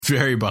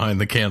very behind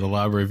the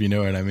candelabra, if you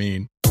know what I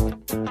mean.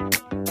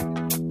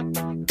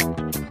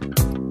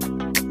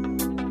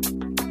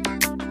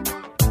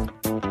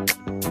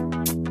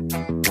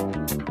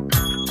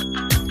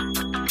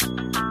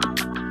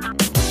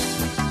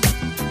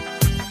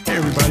 Hey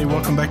everybody,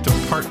 welcome back to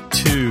part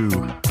two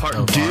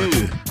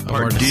of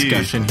our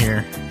discussion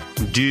here.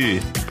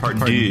 Part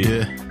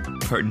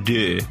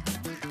deux.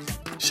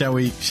 Shall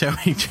we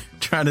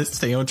try to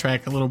stay on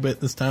track a little bit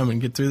this time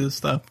and get through this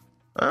stuff?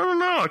 I don't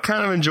know. I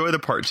kind of enjoy the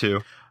part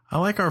two. I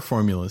like our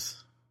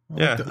formulas.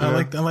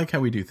 I like how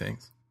we do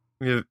things.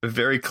 We have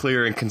very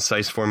clear and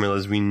concise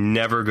formulas. We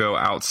never go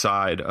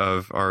outside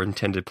of our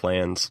intended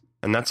plans,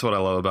 and that's what I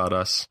love about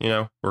us. You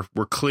know,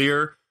 we're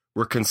clear,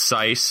 we're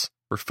concise,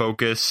 we're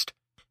focused.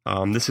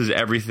 This is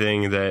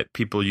everything that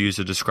people use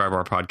to describe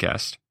our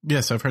podcast.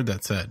 Yes, I've heard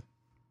that said.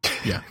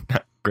 Yeah.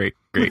 Great.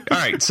 All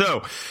right.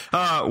 So,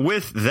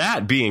 with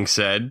that being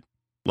said,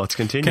 let's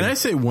continue. Can I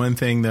say one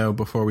thing, though,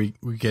 before we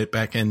get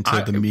back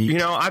into the meat? You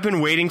know, I've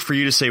been waiting for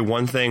you to say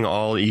one thing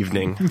all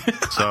evening.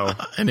 So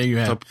I know you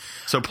have.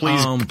 So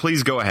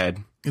please go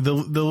ahead. The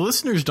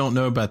listeners don't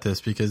know about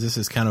this because this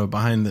is kind of a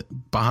behind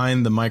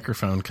the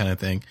microphone kind of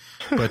thing.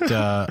 But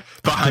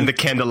behind the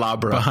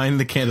candelabra. Behind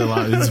the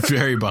candelabra. It's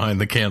very behind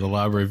the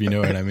candelabra, if you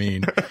know what I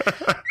mean.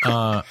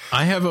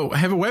 I have a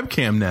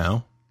webcam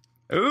now.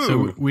 Ooh,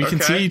 so we can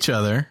see each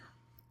other.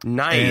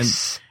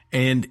 Nice.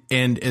 And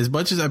as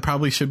much as I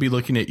probably should be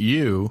looking at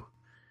you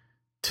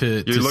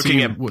you're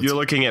looking at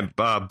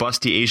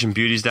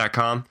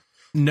bustyasianbeauties.com.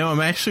 No, I'm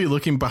actually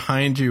looking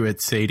behind you at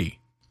Sadie.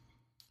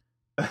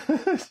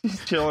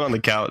 She's chilling on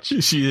the couch.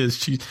 She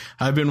is.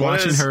 I've been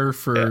watching her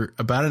for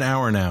about an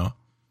hour now.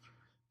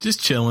 Just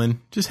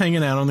chilling, just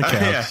hanging out on the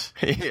couch.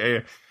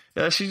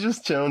 Yeah, she's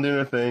just chilling, doing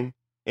her thing.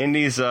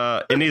 Indy's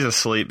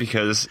asleep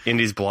because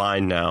Indy's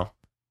blind now.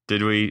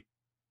 Did we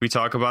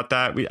talk about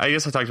that? I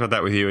guess I talked about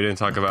that with you. We didn't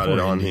talk about it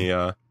on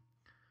the.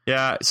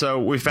 Yeah,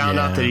 so we found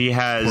out that he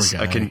has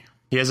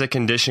a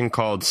condition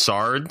called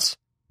SARDS,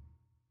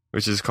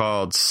 which is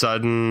called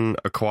sudden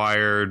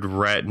acquired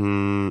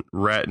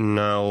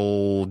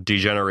retinal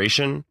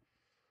degeneration.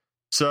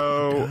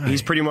 So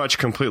he's pretty much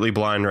completely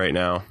blind right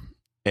now,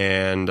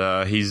 and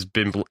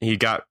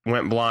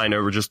went blind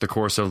over just the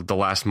course of the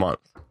last month.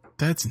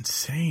 That's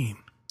insane.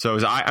 So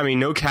I mean,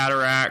 no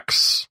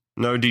cataracts.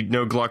 No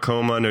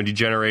glaucoma, no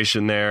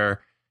degeneration there.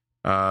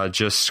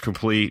 Just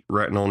complete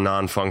retinal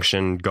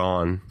non-function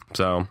gone.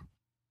 So,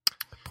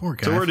 poor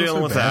guy. So we're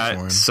dealing with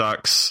that.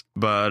 Sucks,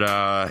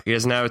 but he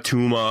doesn't have a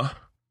tumor.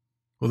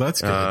 Well,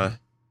 that's good.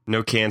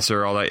 No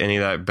cancer, any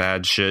of that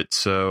bad shit.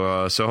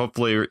 So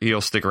hopefully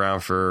he'll stick around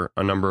for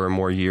a number of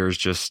more years,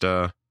 just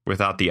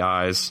without the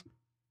eyes.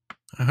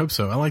 I hope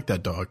so. I like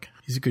that dog.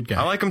 He's a good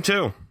guy. I like him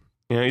too.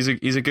 You know, he's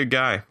a good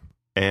guy.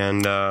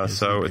 And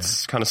so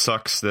it's kind of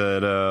sucks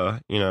that,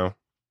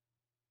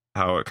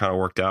 how it kind of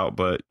worked out.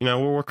 But,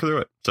 we'll work through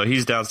it. So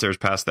he's downstairs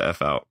past the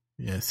F out.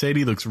 Yeah,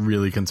 Sadie looks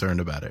really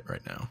concerned about it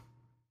right now.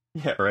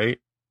 Yeah, right.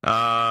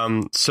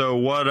 So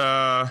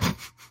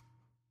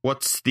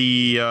what's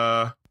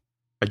the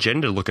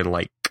agenda looking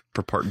like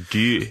for part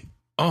deux?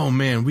 Oh,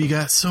 man, we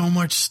got so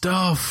much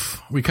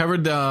stuff. We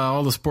covered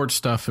all the sports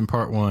stuff in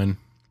part one.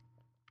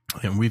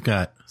 And we've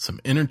got some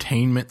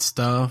entertainment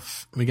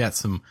stuff. We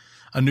got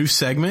a new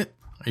segment.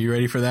 Are you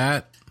ready for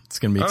that? It's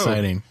going to be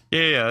exciting.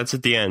 Yeah, that's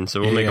at the end, so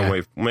we'll make them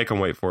wait. We'll make them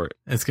wait for it.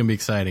 It's going to be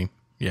exciting.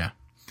 Yeah.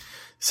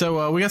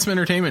 So we got some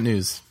entertainment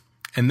news,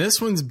 and this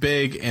one's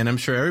big, and I'm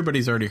sure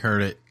everybody's already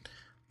heard it.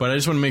 But I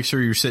just want to make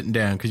sure you're sitting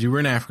down because you were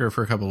in Africa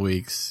for a couple of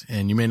weeks,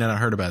 and you may not have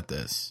heard about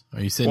this.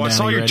 Are you sitting down? Well, I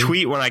saw your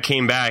tweet when I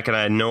came back, and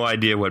I had no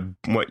idea what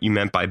you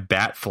meant by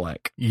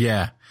Batfleck.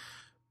 Yeah,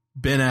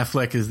 Ben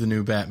Affleck is the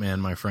new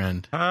Batman, my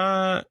friend.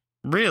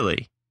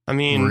 Really? I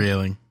mean,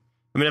 really.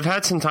 I mean, I've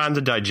had some time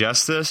to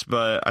digest this,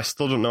 but I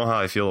still don't know how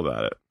I feel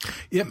about it.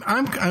 Yeah,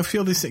 I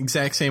feel this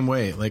exact same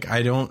way. Like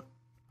I don't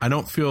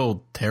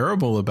feel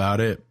terrible about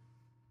it.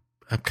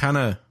 I'm kind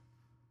of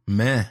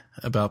meh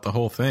about the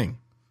whole thing.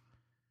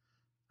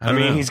 I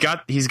mean, he's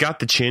got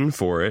the chin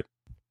for it.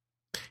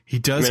 He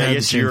does. I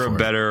guess you're a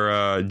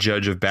better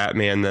judge of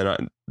Batman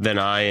than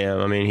I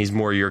am. I mean, he's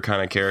more your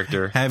kind of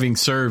character. Having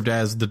served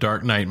as the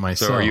Dark Knight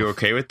myself. So, are you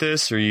okay with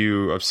this? Are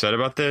you upset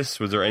about this?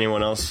 Was there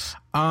anyone else?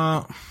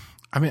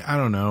 I mean, I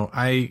don't know.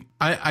 I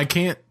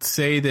can't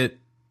say that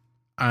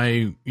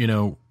I,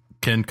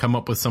 can come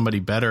up with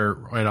somebody better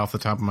right off the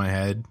top of my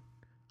head.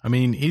 I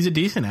mean, he's a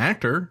decent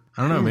actor.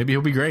 I don't know. Maybe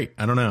he'll be great.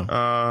 I don't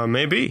know.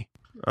 Maybe.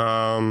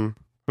 Who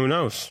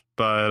knows?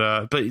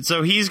 But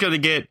so he's going to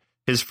get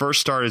his first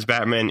start as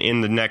Batman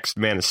in the next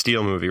Man of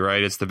Steel movie,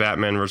 right? It's the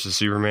Batman versus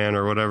Superman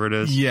or whatever it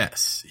is.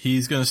 Yes.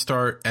 He's going to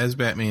start as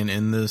Batman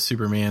in the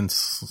Superman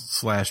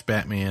 /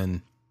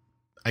 Batman.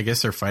 I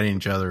guess they're fighting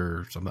each other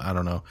or something. I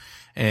don't know.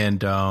 And,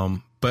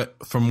 but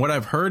from what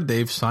I've heard,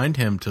 they've signed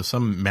him to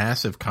some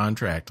massive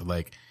contract,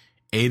 like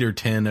 8 or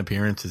 10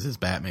 appearances as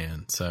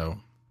Batman. So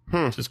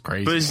it's just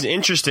crazy. But it's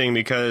interesting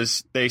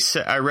because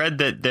I read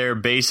that they're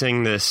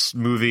basing this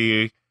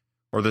movie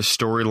or the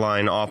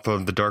storyline off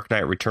of the Dark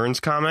Knight Returns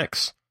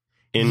comics,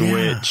 in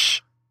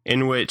which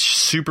in which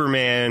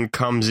Superman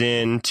comes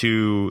in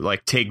to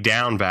like take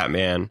down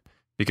Batman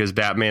because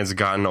Batman's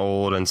gotten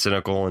old and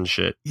cynical and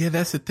shit. Yeah,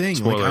 that's the thing.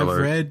 Spoiler I've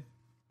alert. read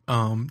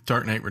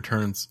Dark Knight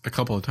Returns a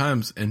couple of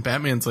times, and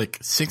Batman's like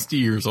 60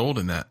 years old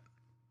in that.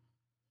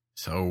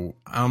 So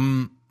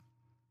I'm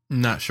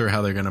not sure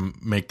how they're going to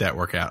make that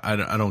work out.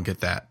 I don't get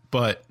that.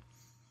 But,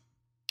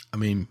 I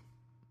mean,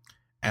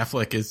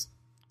 Affleck is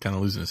kind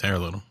of losing his hair a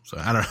little. So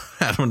I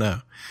don't know.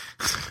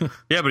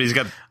 Yeah, but he's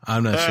got...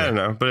 I'm not sure. I don't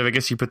know. But I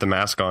guess you put the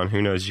mask on.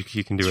 Who knows?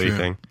 You can do True.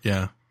 anything.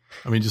 Yeah.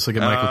 I mean, just look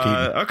at Michael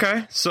Keaton.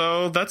 Okay,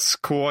 so that's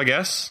cool, I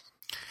guess.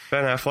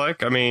 Ben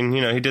Affleck. I mean,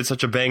 he did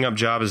such a bang-up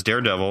job as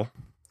Daredevil.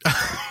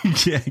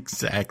 Yeah,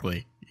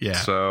 exactly. Yeah.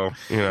 So,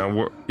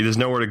 there's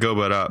nowhere to go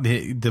but up.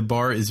 The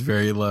bar is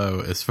very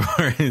low as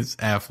far as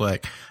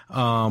Affleck.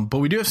 But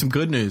we do have some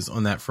good news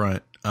on that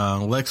front.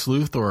 Lex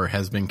Luthor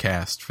has been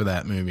cast for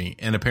that movie,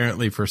 and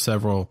apparently for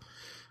several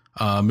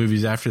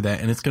movies after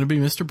that, and it's going to be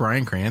Mr.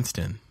 Bryan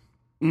Cranston.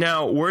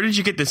 Now, where did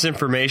you get this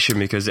information?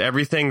 Because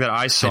everything that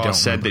I saw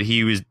said that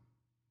he was...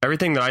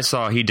 Everything that I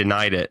saw, he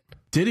denied it.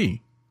 Did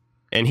he?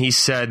 And he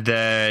said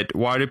that,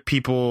 why do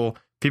people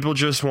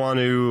just want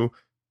to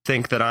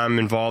think that I'm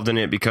involved in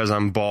it because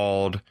I'm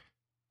bald?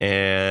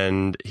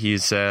 And he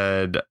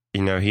said,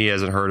 he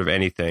hasn't heard of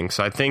anything.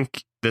 So I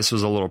think this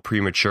was a little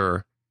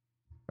premature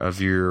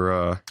of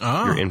your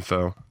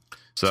info.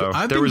 So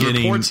there was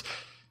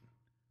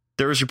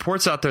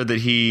reports out there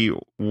that he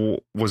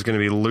was going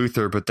to be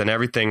Luthor, but then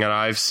everything that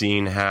I've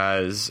seen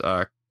has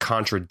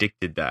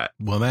contradicted that.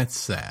 Well, that's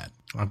sad.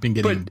 I've been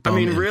getting. But I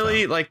mean,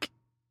 really, like,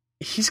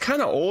 he's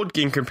kind of old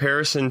in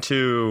comparison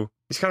to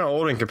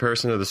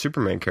the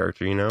Superman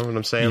character. You know what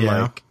I'm saying?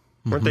 Yeah. Like,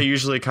 weren't they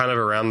usually kind of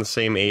around the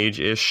same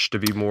age-ish to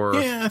be more?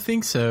 Yeah, I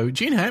think so.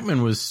 Gene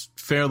Hackman was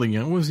fairly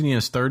young. Wasn't he in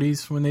his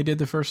 30s when they did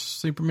the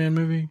first Superman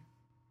movie?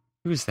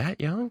 He was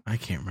that young? I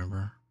can't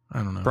remember.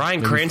 I don't know.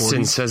 Bryan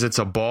Cranston says it's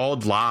a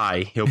bald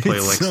lie. He'll play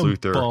Lex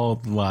Luthor.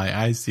 Bald lie.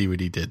 I see what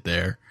he did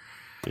there.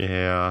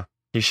 Yeah,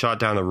 he shot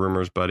down the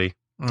rumors, buddy.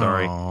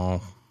 Sorry.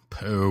 Oh,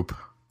 poop.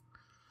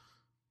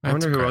 I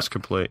wonder who else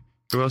could play.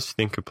 Who else do you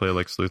think could play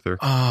Lex Luthor?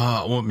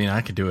 Well, I mean,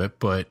 I could do it,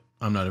 but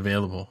I'm not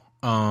available.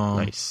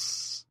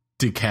 Nice.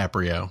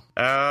 DiCaprio.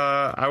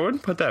 I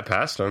wouldn't put that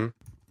past him.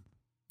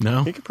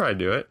 No? He could probably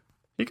do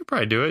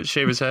it.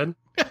 Shave his head.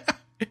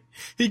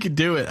 He could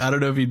do it. I don't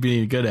know if he'd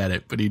be good at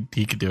it, but he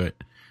could do it.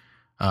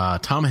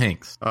 Tom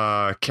Hanks.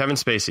 Kevin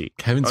Spacey.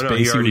 Kevin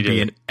Spacey would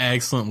be an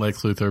excellent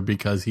Lex Luthor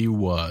because he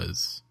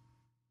was.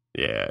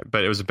 Yeah,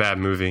 but it was a bad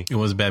movie. It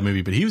was a bad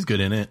movie, but he was good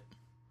in it.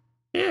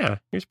 Yeah,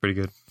 he was pretty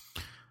good.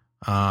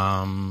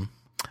 I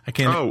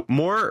can't. Oh,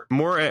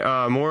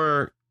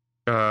 more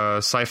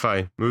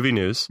sci-fi movie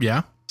news.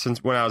 Yeah.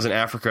 Since when I was in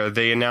Africa,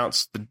 they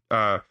announced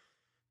the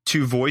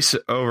 2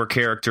 voice-over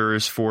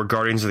characters for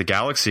Guardians of the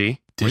Galaxy,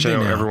 which I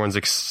know everyone's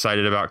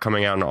excited about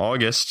coming out in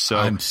August. So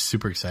I'm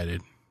super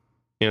excited.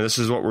 This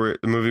is what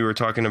the movie we're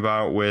talking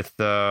about with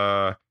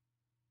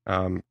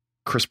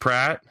Chris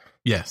Pratt.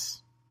 Yes.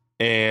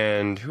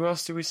 And who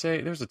else did we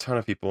say? There's a ton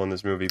of people in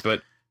this movie,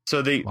 but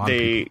so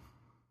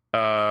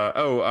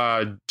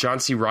John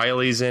C.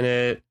 Reilly's in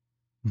it.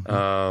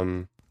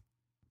 Mm-hmm.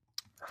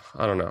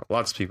 I don't know,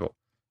 lots of people.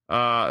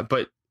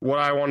 But what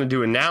I wanted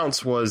to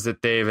announce was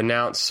that they've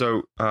announced.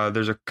 So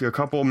there's a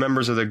couple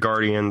members of the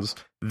Guardians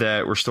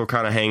that were still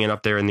kind of hanging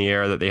up there in the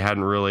air that they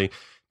hadn't really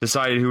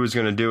decided who was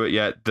going to do it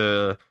yet.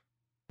 The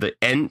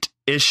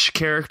Ent-ish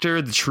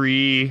character, the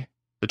tree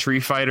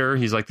fighter.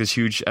 He's like this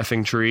huge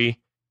effing tree.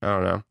 I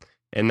don't know.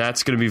 And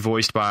that's going to be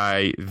voiced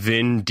by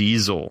Vin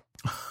Diesel.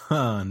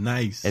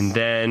 Nice. And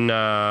then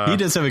he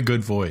does have a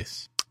good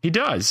voice. He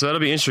does. So that'll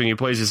be interesting. He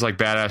plays this like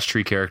badass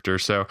tree character.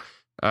 So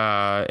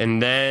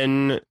and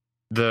then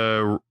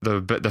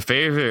the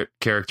favorite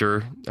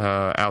character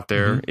out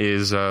there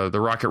is the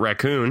Rocket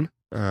Raccoon.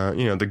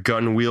 The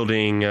gun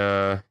wielding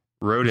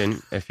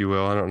rodent, if you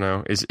will. I don't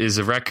know. Is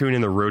a raccoon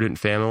in the rodent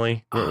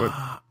family? What?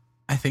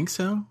 I think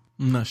so.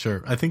 I'm not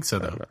sure. I think so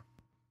though.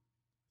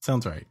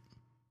 Sounds right.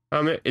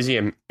 Is he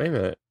wait a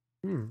minute.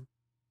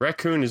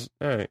 Raccoon is,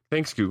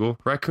 thanks Google.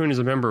 Raccoon is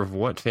a member of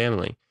what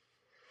family?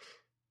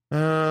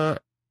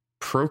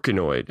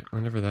 Procanoid,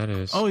 whatever that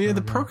is. Oh yeah, the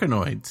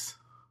Procanoids.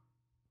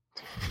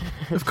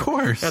 Of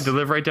course. Yeah, they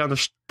live right down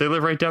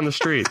the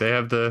street. They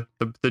have the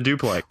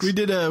duplex. We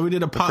did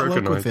a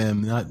potluck with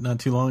him not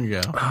too long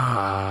ago.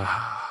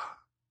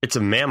 It's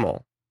a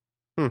mammal.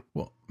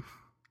 Well,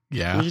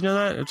 yeah. Did you know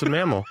that? It's a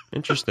mammal.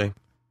 Interesting.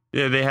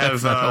 Yeah, they have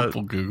That's not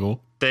helpful,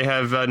 Google. They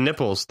have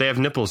nipples. They have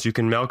nipples. You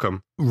can milk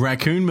them.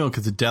 Raccoon milk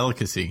is a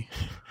delicacy.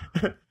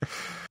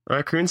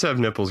 Raccoons have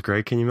nipples,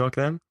 Greg. Can you milk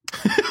them?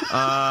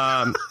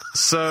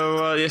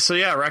 So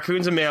yeah,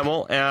 raccoon's a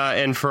mammal,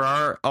 and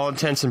for all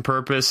intents and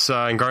purpose,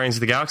 in Guardians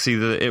of the Galaxy,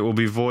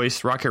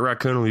 Rocket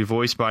Raccoon will be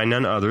voiced by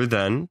none other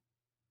than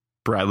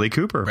Bradley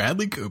Cooper.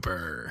 Bradley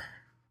Cooper.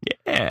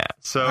 Yeah.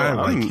 So I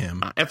like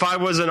him. If I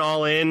wasn't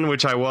all in,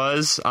 which I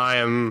was, I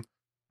am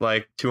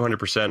like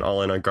 200%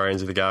 all in on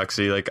Guardians of the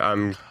Galaxy. Like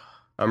I'm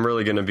I'm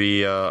really going to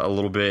be a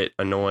little bit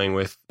annoying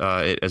with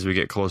it as we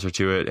get closer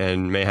to it,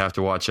 and may have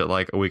to watch it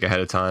like a week ahead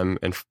of time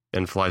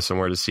and fly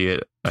somewhere to see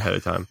it ahead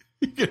of time.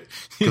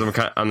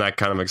 Because I'm that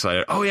kind of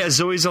excited. Oh yeah,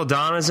 Zoe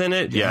Saldana's in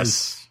it.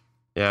 Yes.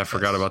 Yeah, I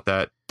forgot about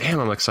that. Damn,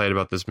 I'm excited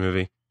about this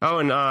movie. Oh,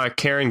 and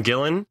Karen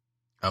Gillan.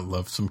 I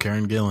love some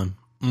Karen Gillan.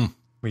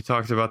 We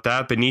talked about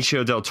that.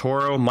 Benicio del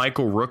Toro,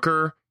 Michael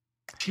Rooker.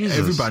 Jesus.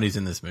 Everybody's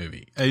in this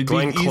movie. It'd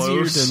Glenn be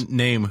easier Close. to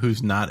name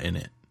who's not in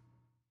it.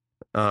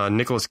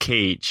 Nicolas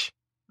Cage.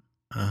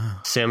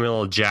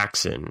 Samuel L.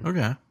 Jackson.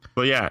 Okay.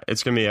 But yeah,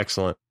 it's going to be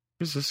excellent.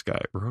 Who's this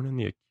guy? Ronan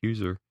the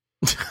Accuser.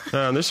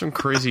 There's some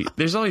crazy...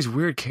 There's all these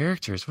weird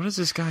characters. What is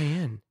this guy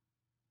in?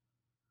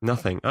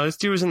 Nothing. Oh, this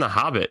dude was in The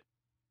Hobbit.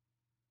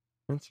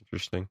 That's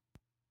interesting.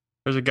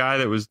 There's a guy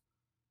that was...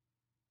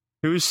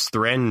 Who's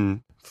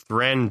Thranduil?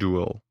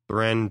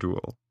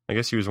 I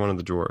guess he was one of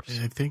the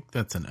dwarves. I think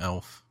that's an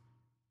elf.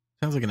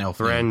 Sounds like an elf.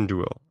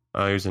 Thranduil.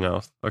 Oh, he was an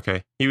elf.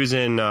 Okay. He was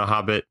in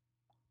Hobbit,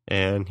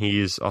 and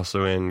he's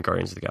also in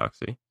Guardians of the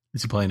Galaxy.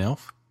 Is he playing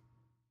elf?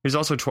 He's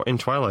also in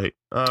Twilight.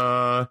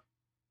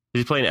 Did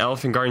he play an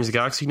elf in Guardians of the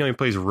Galaxy? No, he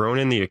plays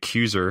Ronan the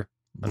Accuser.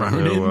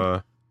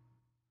 Ronan?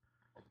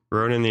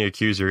 Ronan the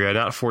Accuser. Yeah,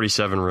 not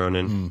 47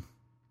 Ronan.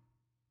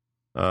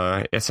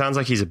 It sounds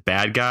like he's a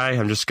bad guy.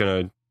 I'm just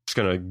gonna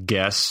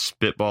guess,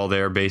 spitball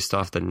there based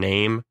off the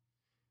name.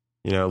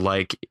 You know,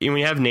 like when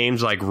you have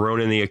names like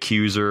Ronan the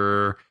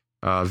Accuser,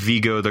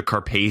 Vigo the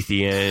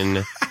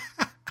Carpathian.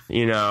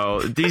 You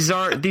know, these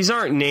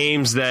aren't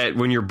names that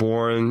when you're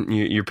born,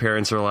 your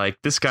parents are like,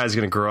 this guy's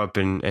going to grow up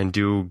and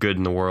do good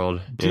in the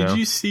world. Did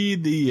you see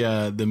the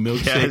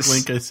milkshake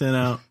link I sent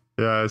out?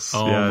 Yes.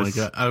 Oh yes.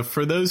 my god!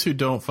 For those who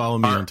don't follow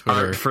me on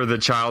Twitter, art for the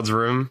child's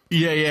room.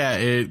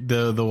 Yeah.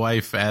 The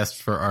wife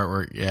asked for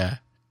artwork. Yeah,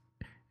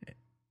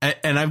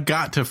 and I've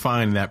got to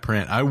find that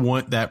print. I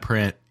want that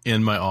print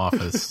in my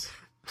office.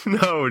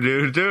 No,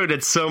 dude,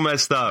 it's so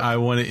messed up. I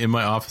want it in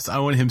my office. I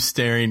want him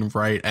staring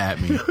right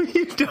at me. No,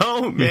 you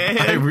don't, man.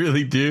 I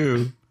really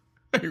do.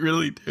 I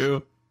really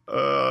do.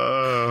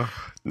 No,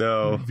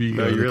 you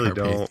really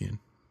don't.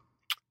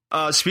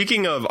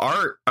 Speaking of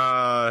art,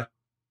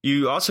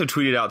 you also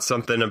tweeted out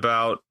something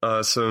about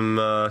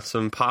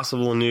some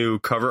possible new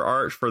cover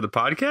art for the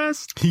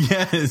podcast.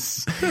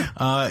 Yes.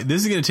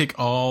 This is going to take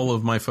all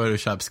of my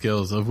Photoshop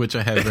skills, of which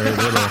I have very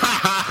little.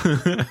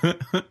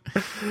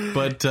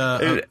 But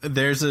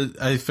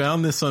I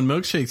found this on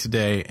Milkshake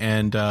today,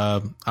 and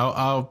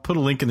I'll put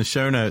a link in the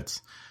show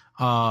notes.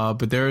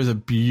 But there is a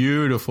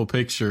beautiful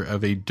picture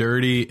of a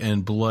dirty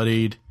and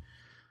bloodied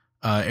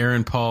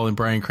Aaron Paul and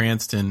Bryan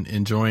Cranston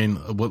enjoying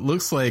what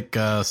looks like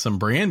some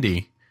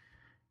brandy.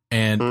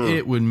 And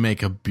it would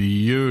make a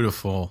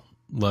beautiful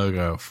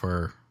logo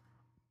for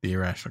the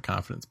Irrational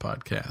Confidence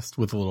podcast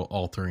with a little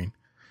altering.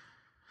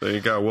 There you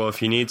go. Well,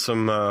 if you need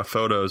some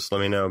photos, let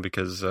me know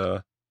because,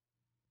 I've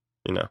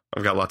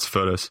got lots of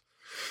photos.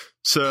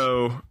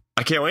 So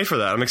I can't wait for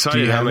that. I'm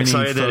excited. I'm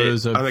excited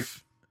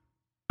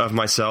of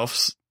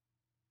myself.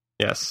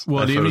 Yes.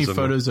 Well, do you have any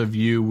photos of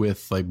you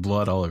with like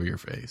blood all over your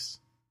face?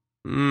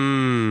 I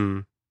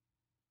don't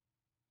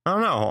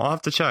know. I'll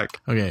have to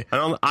check. Okay. I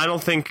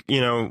don't think, I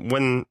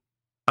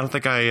don't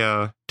think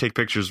I take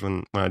pictures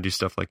when I do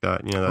stuff like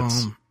that.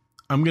 That's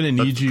I'm going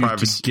to need you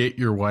to get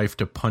your wife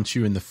to punch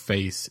you in the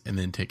face and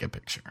then take a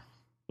picture.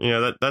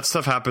 That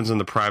stuff happens in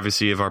the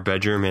privacy of our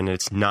bedroom, and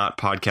it's not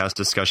podcast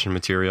discussion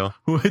material.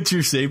 What's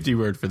your safety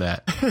word for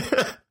that?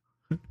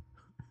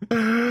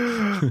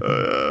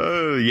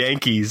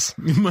 Yankees.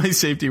 My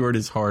safety word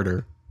is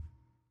harder.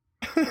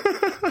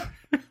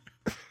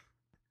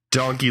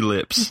 Donkey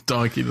lips.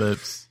 Donkey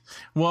lips.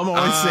 Well, I'm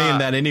always saying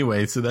that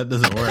anyway, so that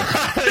doesn't work.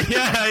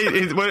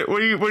 Yeah.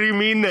 What do you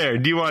mean there?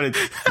 Do you want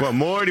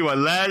more? Do you want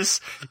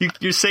less?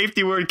 Your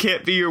safety word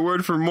can't be your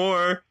word for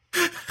more.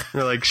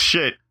 You're like,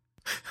 shit.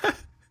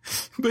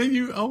 But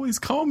you always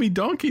call me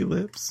donkey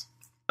lips.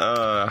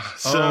 Oh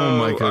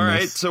my goodness. All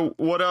right. So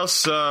what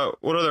else?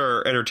 What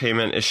other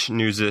entertainment-ish,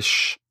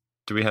 news-ish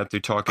do we have to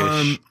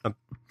talk-ish?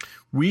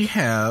 We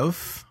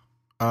have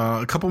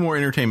a couple more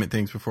entertainment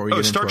things before we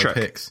get into our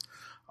picks.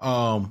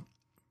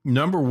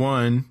 Number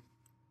one,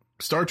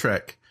 Star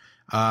Trek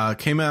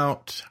came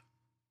out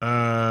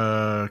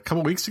a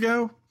couple weeks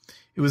ago.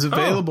 It was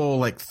available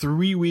like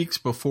 3 weeks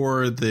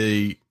before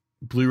the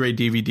Blu-ray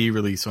DVD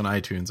release on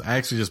iTunes. I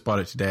actually just bought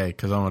it today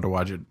because I wanted to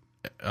watch it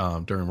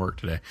during work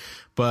today.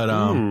 But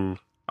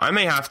I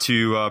may have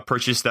to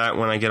purchase that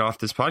when I get off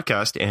this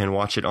podcast and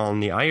watch it on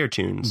the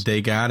iTunes.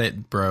 They got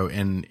it, bro,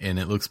 and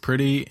it looks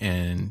pretty,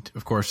 and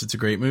of course it's a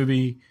great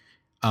movie.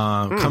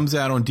 Comes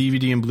out on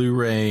DVD and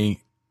Blu-ray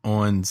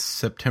on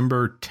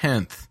September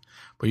 10th,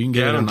 but you can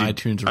get it on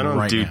iTunes right now.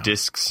 I don't do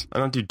discs. I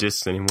don't do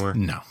discs anymore.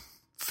 No.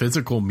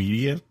 Physical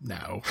media?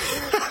 No.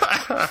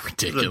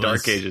 Ridiculous. The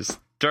Dark Ages.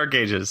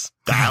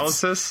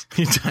 Dialysis?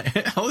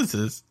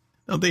 Dialysis?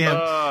 Don't they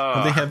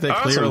have that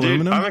clear awesome,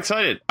 aluminum? Dude. I'm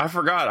excited. I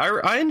forgot.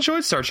 I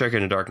enjoyed Star Trek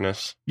Into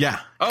Darkness. Yeah.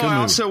 I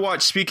also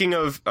watched, speaking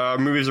of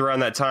movies around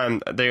that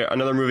time,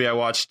 another movie I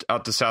watched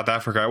out to South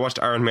Africa, I watched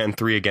Iron Man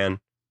 3 again.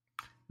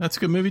 That's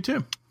a good movie,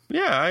 too.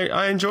 Yeah,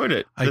 I enjoyed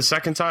it the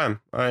second time.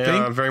 I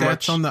think very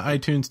that's much on the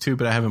iTunes too,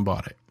 but I haven't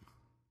bought it.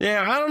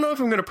 Yeah, I don't know if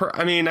I'm gonna.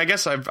 I mean, I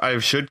guess I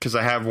should because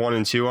I have 1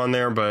 and 2 on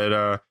there,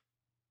 but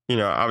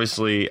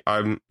obviously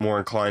I'm more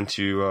inclined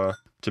to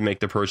make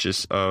the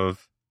purchase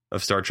of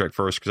Star Trek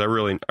first because I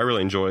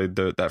really enjoyed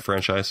that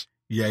franchise.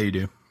 Yeah, you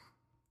do.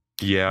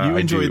 Yeah, you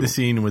enjoyed the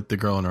scene with the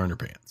girl in her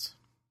underpants.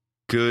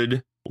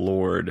 Good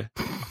Lord,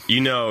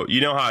 you know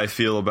how I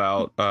feel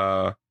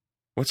about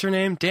what's her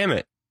name? Damn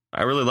it,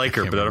 I really like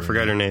her, but I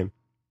forgot her name.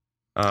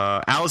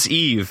 Alice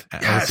Eve.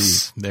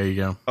 Alice Eve. There you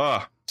go.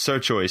 Oh, so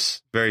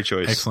choice. Very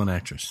choice. Excellent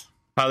actress.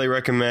 Highly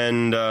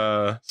recommend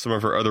some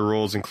of her other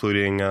roles,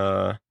 including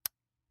the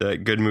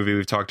good movie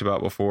we've talked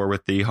about before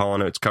with the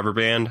Hall & Oates cover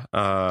band.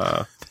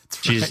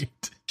 That's right.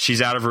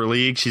 She's out of her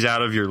league. She's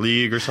out of your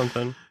league or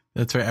something.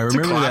 That's right. I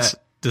remember that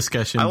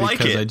discussion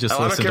because I just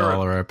listened to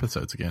all our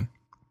episodes again.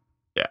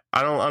 Yeah,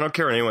 I don't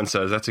care what anyone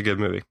says. That's a good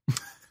movie.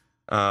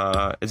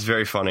 It's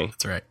very funny.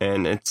 That's right.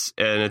 And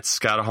it's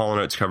got a Hall &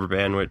 Oates cover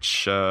band,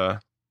 which I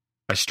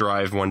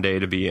strive one day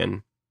to be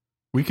in.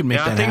 We can make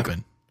that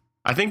happen.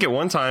 I think at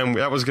one time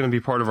that was going to be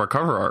part of our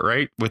cover art,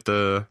 right? With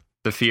the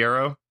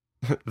Fiero,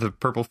 the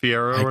purple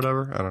Fiero or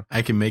whatever. I don't know.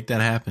 I can make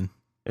that happen.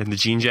 And the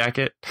jean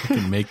jacket. I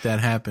can make that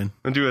happen.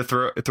 I'll do a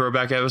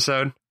throwback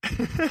episode.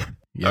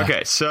 Yeah.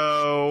 Okay,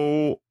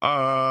 so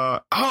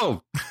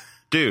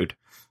dude.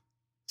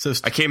 So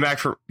I came back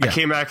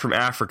from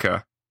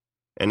Africa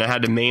and I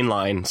had to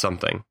mainline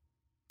something.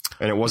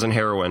 And it wasn't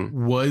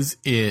heroin. Was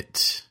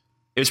it?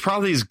 It was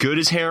probably as good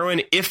as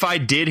heroin. If I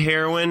did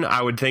heroin,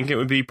 I would think it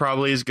would be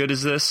probably as good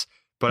as this.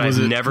 But I've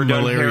never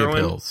done heroin.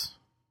 Pills?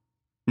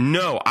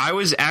 No, I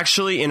was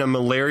actually in a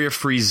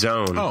malaria-free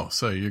zone. Oh,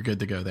 so you're good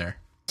to go there.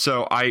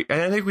 So I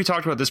think we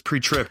talked about this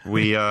pre-trip.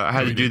 I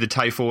had to do the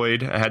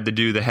typhoid. I had to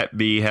do the Hep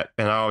B, and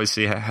I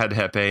obviously had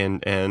Hep A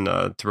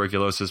and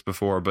tuberculosis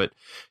before. But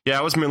yeah,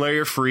 I was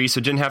malaria-free,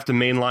 so didn't have to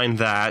mainline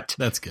that.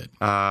 That's good.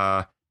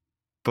 But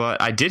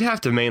I did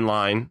have to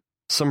mainline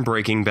some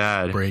Breaking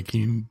Bad.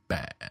 Breaking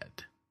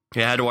Bad.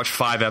 Yeah, I had to watch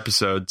 5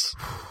 episodes.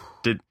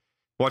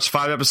 Watch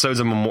 5 episodes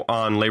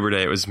on Labor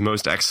Day. It was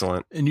most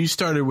excellent. And you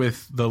started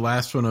with the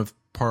last one of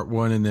part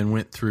 1 and then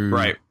went through.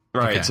 Right.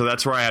 Okay. So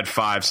that's where I had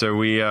 5.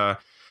 So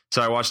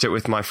so I watched it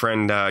with my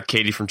friend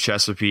Katie from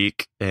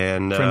Chesapeake,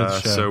 and friend of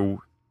the show.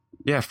 So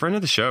yeah, friend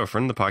of the show,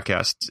 friend of the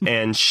podcast,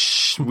 and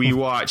we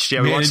watched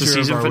the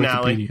season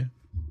finale.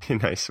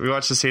 Nice. We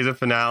watched the season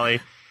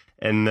finale,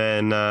 and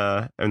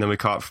then we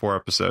caught 4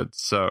 episodes.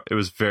 So it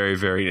was very,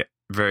 very,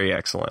 very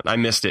excellent. I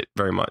missed it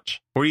very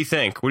much. What do you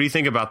think? What do you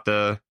think about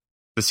the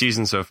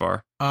season so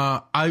far?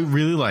 I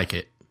really like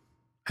it.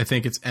 I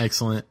think it's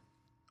excellent.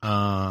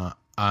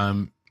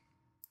 I'm,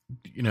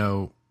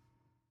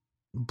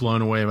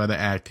 blown away by the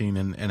acting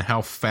and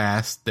how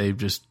fast they've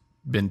just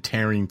been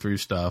tearing through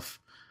stuff.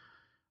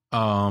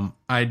 I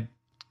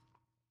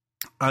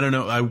don't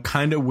know. I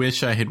kind of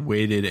wish I had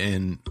waited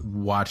and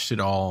watched it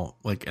all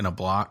like in a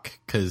block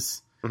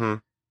because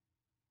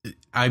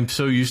I'm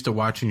so used to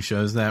watching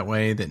shows that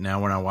way that now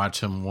when I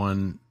watch them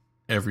one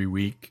every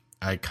week,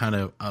 I kind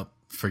of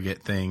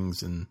forget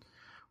things.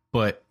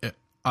 But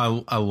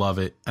I love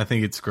it. I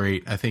think it's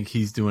great. I think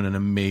he's doing an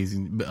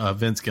amazing.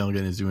 Vince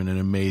Gilligan is doing an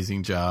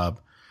amazing job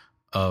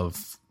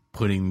of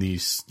putting the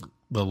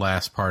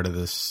last part of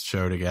this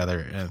show together.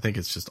 And I think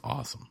it's just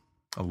awesome.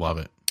 I love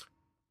it.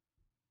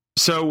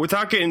 So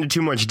without getting into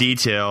too much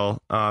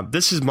detail,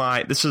 this is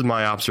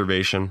my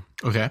observation.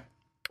 Okay.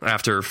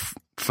 After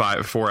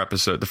 4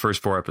 episodes, the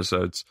first 4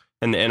 episodes,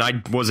 and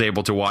I was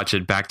able to watch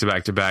it back to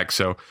back to back.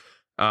 So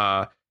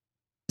I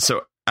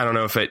don't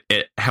know if it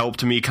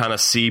helped me kind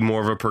of see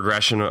more of a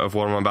progression of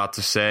what I'm about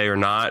to say or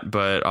not,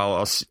 but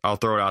I'll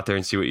throw it out there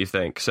and see what you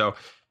think. So,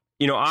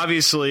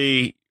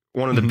 obviously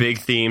one of the big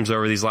themes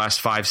over these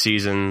last 5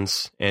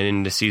 seasons and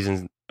into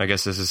season, I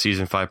guess this is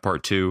season 5,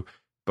 part 2,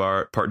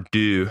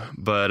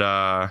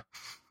 but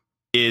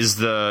is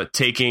the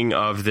taking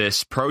of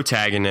this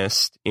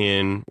protagonist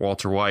in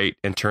Walter White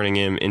and turning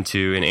him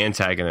into an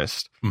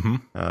antagonist.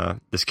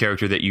 This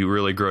character that you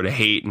really grow to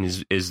hate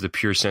and is the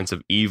pure sense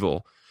of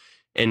evil.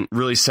 And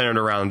really centered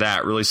around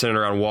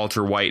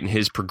Walter White and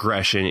his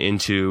progression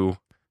into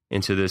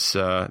this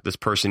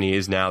person he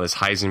is now, this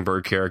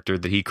Heisenberg character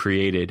that he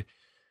created.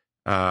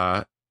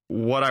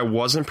 What I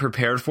wasn't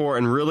prepared for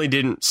and really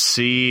didn't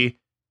see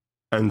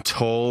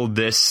until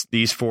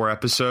these 4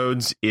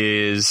 episodes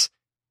is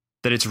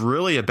that it's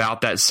really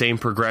about that same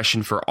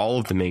progression for all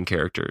of the main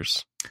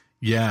characters.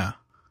 Yeah.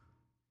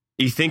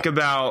 You think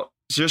about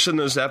just in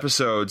those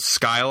episodes,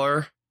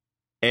 Skylar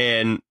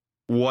and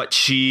what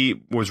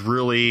she was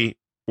really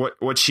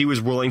what she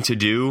was willing to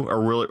do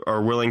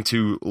or willing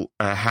to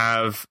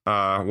have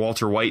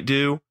Walter White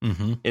do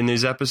in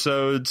these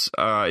episodes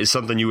is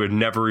something you would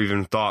never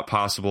even thought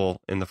possible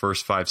in the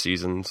first 5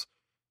 seasons.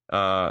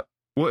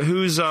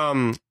 Who's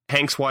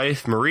Hank's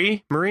wife?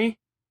 Marie? Is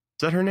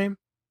that her name?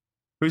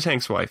 Who's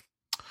Hank's wife?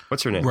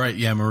 What's her name? Right,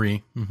 yeah,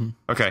 Marie.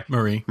 Okay.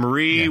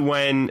 Marie, yeah.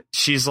 When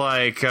she's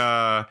like,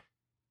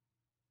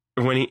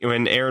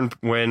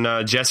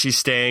 when Jesse's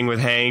staying with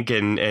Hank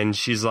and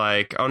she's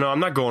like, oh no, I'm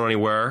not going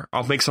anywhere.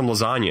 I'll make some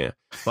lasagna.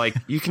 Like,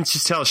 you can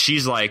just tell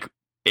she's like,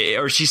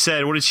 or she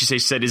said, what did she say?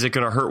 She said, is it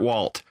going to hurt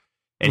Walt?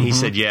 And he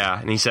said, yeah.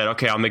 And he said,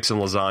 okay, I'll make some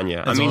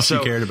lasagna. That's all she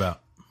cared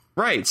about.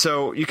 Right.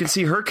 So you can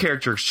see her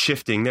character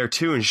shifting there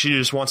too. And she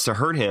just wants to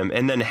hurt him.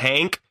 And then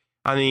Hank,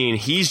 I mean,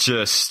 he's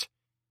just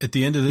at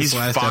the end of this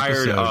last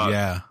episode.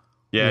 Yeah.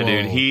 Yeah,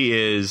 whoa. Dude,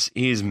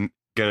 he's going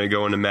to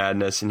go into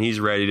madness and he's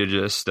ready to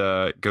just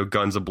go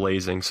guns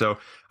a-blazing. So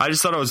I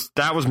just thought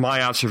that was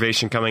my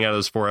observation coming out of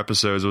those 4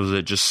 episodes, was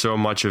it just so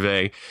much of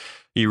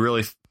you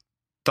really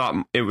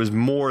thought it was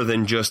more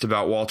than just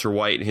about Walter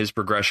White and his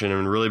progression,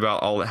 and really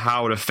about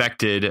how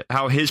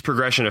his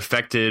progression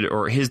affected,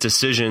 or his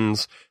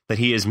decisions that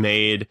he has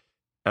made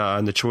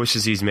and the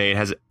choices he's made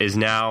is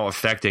now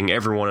affecting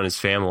everyone in his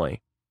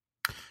family.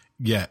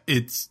 Yeah,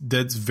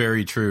 that's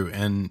very true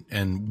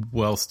and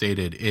well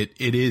stated.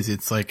 It is.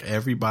 It's like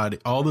everybody,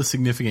 all the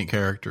significant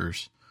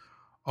characters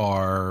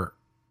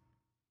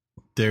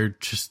they're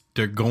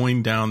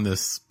going down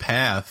this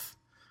path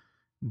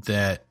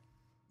that,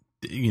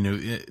 you know,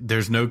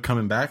 there's no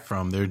coming back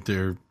from. They're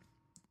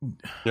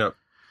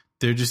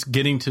just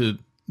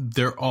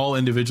they're all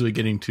individually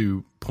getting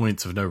to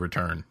points of no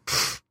return.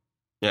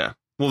 Yeah.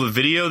 Well, the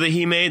video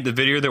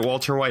that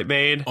Walter White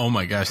made. Oh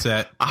my gosh,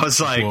 I was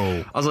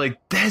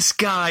like, this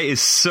guy is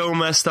so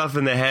messed up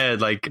in the head.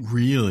 Like,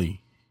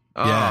 really?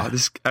 Yeah.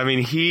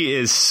 He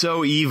is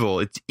so evil.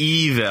 It's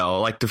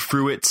evil, like the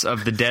fruits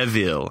of the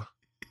devil.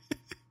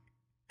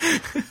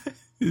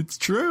 It's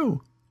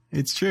true.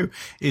 It's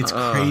It's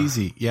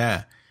crazy.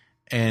 Yeah.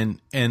 And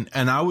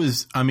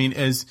as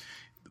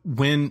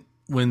when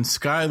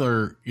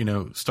Skylar, you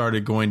know,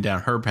 started going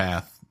down her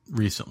path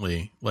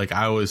recently, like,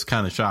 I was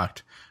kind of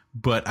shocked.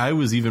 But I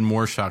was even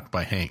more shocked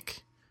by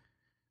Hank,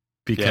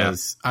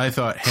 because I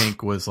thought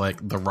Hank was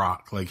like The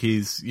Rock, like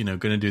he's, you know,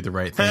 going to do the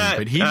right thing.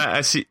 But I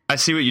see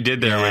what you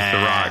did there with The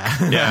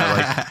Rock.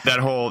 Yeah, like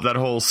that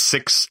whole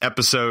 6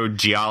 episode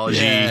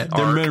geology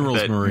arc minerals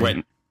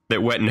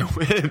that went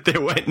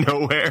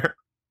nowhere.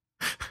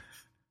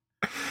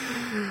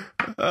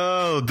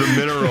 Oh, the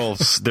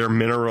minerals! They're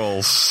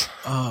minerals.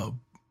 Oh,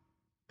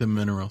 the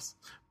minerals.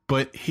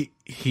 But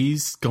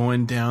he's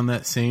going down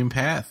that same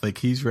path. Like,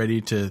 he's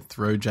ready to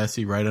throw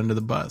Jesse right under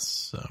the bus.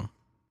 So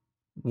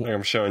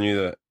I'm showing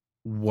you that.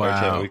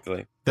 Wow.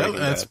 Weekly. That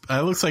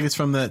looks like it's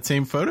from that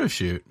same photo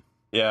shoot.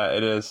 Yeah,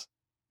 it is.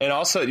 And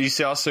also, you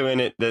see also in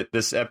it that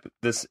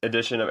this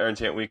edition of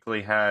Entertainment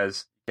Weekly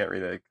has, you can't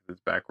read that because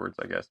it's backwards,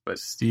 I guess, but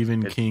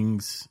Stephen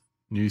King's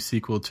new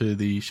sequel to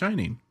The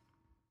Shining.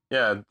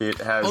 Yeah, it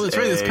has. Oh, that's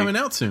right. It's coming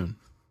out soon.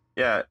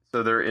 Yeah.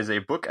 So there is a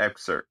book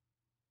excerpt.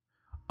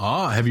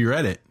 Oh, have you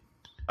read it?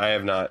 I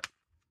have not.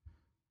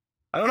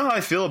 I don't know how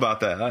I feel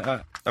about that.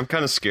 I'm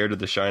kind of scared of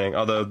The Shining,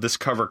 although this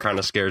cover kind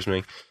of scares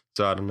me.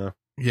 So I don't know.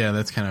 Yeah,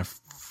 that's kind of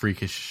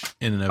freakish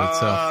in and of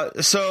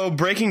itself. So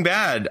Breaking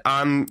Bad,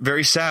 I'm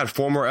very sad.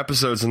 4 more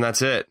episodes and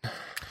that's it.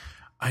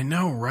 I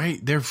know, right?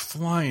 They're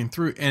flying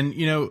through. And,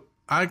 you know,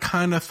 I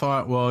kind of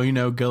thought, well, you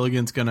know,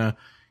 Gilligan's going to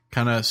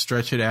kind of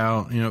stretch it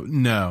out. You know,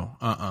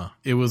 no,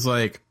 It was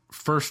like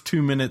first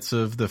 2 minutes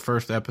of the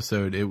first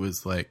episode, it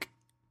was like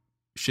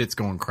shit's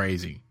going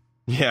crazy.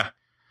 Yeah.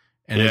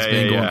 And it's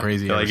been going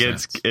crazy ever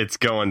since. It's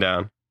going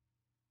down.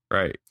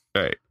 Right.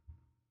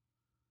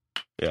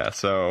 Yeah,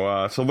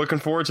 so looking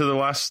forward to the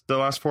last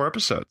 4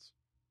 episodes.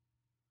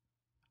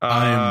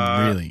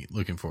 I'm really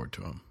looking forward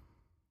to them.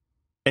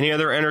 Any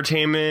other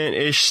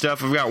entertainment-ish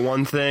stuff? I've got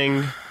one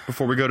thing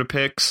before we go to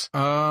picks.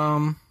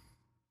 I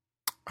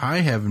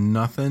have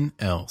nothing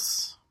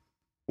else.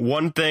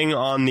 One thing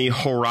on the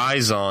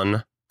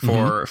horizon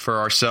for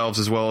ourselves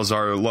as well as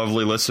our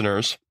lovely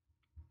listeners.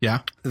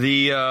 Yeah.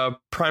 The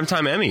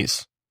Primetime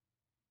Emmys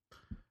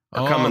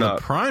are coming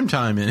up.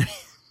 Primetime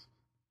Emmys.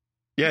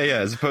 Yeah,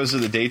 as opposed to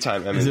the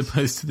daytime Emmys. As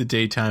opposed to the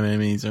daytime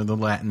Emmys or the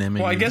Latin Emmys.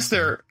 Well, I guess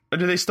do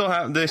they still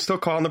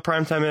call them the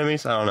Primetime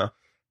Emmys? I don't know.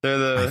 They're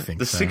the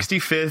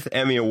 65th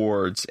Emmy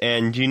Awards.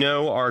 And you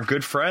know, our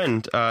good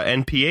friend,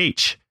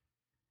 NPH,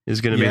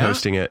 is going to be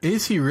hosting it.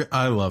 Is he?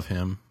 I love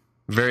him.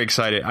 Very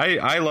excited.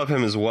 I love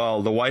him as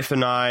well. The wife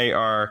and I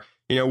are,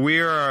 you know,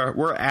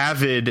 we're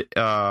avid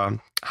How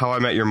I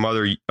Met Your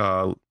Mother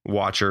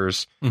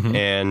watchers,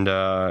 and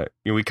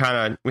we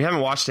haven't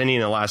watched any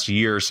in the last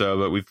year or so,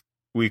 but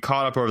we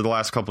caught up over the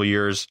last couple of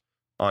years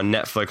on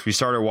Netflix. We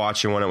started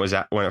watching when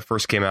it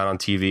first came out on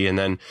TV, and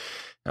then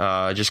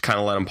just kind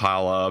of let them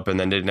pile up, and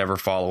then did never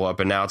follow up.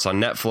 And now it's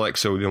on Netflix,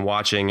 so we've been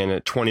watching, and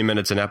at 20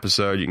 minutes an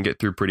episode, you can get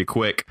through pretty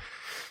quick.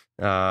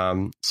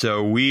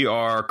 So we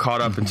are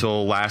caught up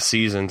until last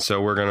season.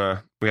 So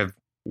we have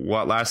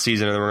last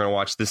season, and then we're going to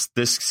watch this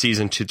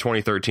season to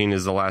 2013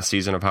 is the last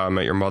season of How I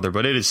Met Your Mother.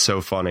 But it is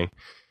so funny.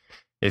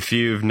 If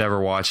you've never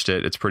watched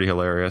it, it's pretty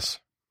hilarious.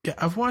 Yeah,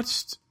 I've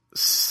watched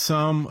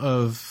some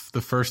of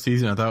the first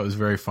season. I thought it was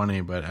very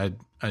funny, but I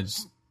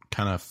just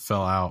kind of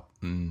fell out.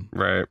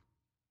 Right.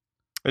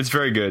 It's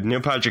very good.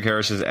 Neil Patrick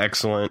Harris is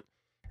excellent.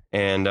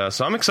 And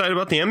so I'm excited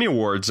about the Emmy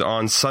Awards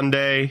on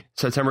Sunday,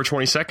 September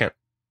 22nd.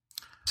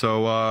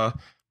 So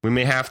we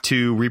may have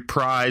to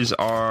reprise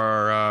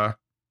our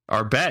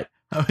bet,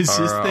 I was just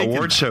our thinking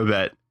award show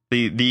bet,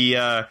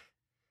 the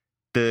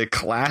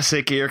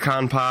classic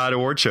Earcon Pod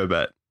award show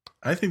bet.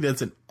 I think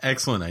that's an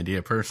excellent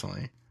idea,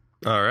 personally.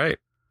 All right,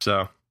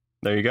 so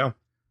there you go.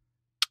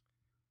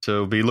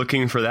 So be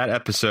looking for that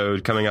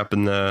episode coming up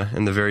in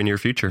the very near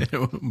future. It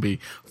will be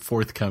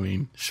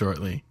forthcoming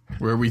shortly,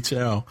 where we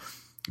shall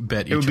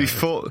bet each It would be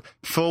other.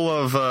 full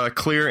of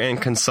clear and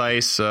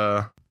concise,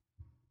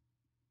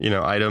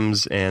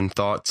 items and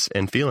thoughts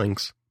and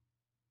feelings.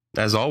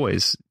 As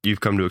always,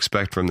 you've come to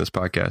expect from this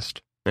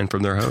podcast and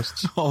from their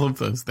hosts. All of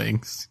those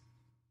things.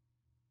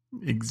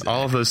 Exactly.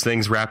 All of those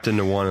things wrapped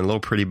into one in a little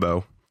pretty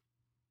bow.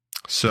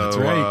 So, That's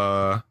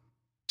right.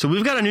 So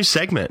we've got a new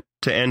segment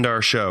to end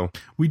our show.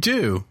 We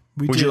do.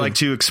 Would you like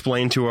to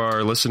explain to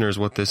our listeners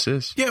what this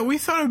is? Yeah, we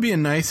thought it would be a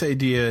nice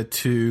idea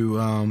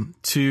to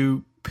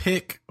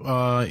pick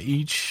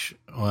each.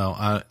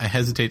 Well, I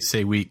hesitate to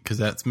say week because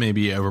that's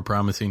maybe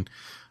overpromising,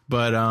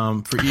 but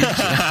for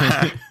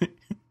each.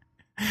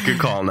 Good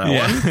call on that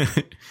one.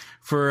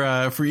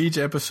 For each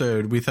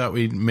episode, we thought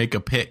we'd make a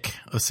pick,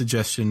 a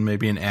suggestion,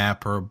 maybe an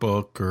app or a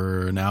book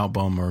or an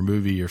album or a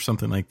movie or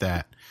something like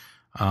that.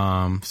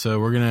 So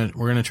we're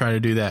gonna try to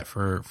do that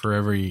for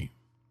every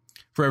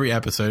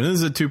episode. And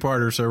this is a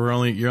 2-parter, so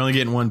you're only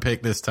getting one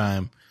pick this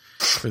time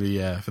for the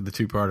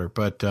 2-parter.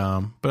 But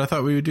I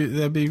thought we would do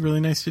that'd be really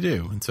nice to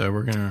do, and so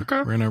we're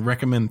gonna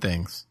recommend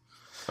things.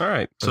 All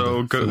right,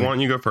 so why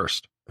don't you go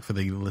first for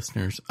the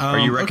listeners? What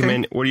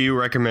are you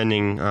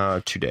recommending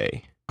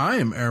today? I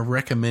am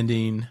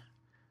recommending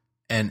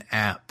an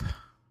app.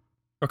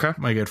 Okay,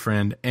 my good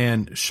friend,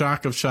 and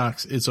shock of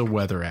shocks, it's a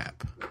weather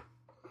app.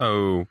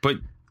 Oh, but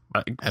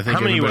I think how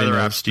many weather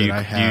apps do you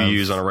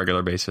use on a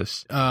regular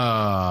basis? Give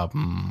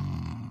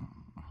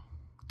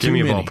me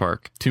a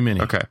ballpark. Too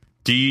many. Okay.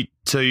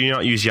 So you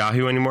not use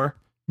Yahoo anymore?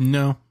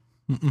 No.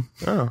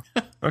 Oh,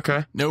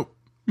 okay. Nope.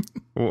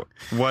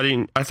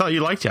 Why I thought you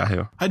liked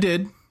Yahoo. I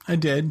did.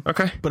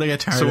 Okay. But I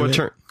got tired of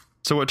it.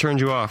 So what turned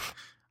you off?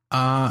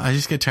 I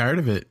just get tired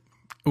of it.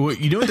 Well,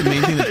 you know what the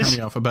main thing that turned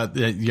me off about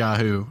the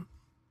Yahoo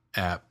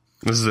app?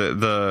 This is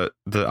the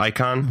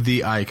icon?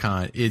 The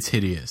icon. It's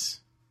hideous.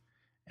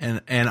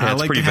 And I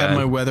like to have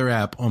my weather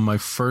app on my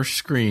first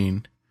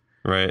screen.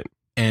 Right.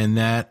 And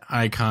that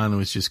icon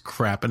was just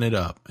crapping it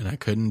up, and I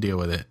couldn't deal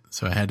with it.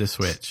 So I had to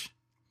switch.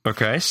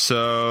 Okay.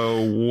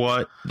 So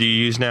what do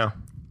you use now?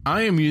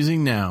 I am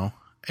using now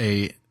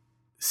a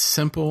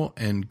simple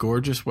and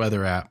gorgeous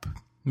weather app.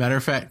 Matter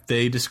of fact,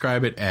 they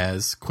describe it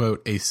as,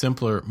 quote, a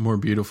simpler, more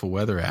beautiful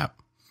weather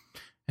app.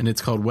 And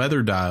it's called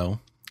Weather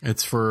Dial.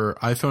 It's for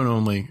iPhone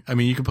only. I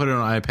mean, you can put it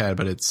on iPad,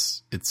 but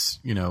it's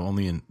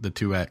only in the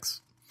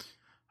 2X.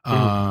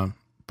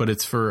 But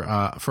it's for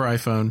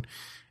iPhone,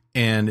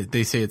 and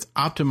they say it's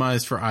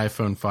optimized for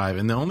iPhone 5.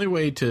 And the only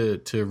way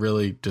to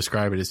really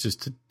describe it is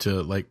just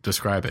to like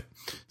describe it.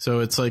 So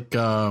it's like,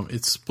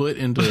 it's split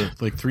into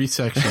like 3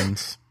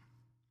 sections.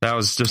 That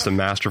was just a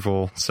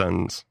masterful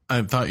sentence.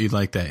 I thought you'd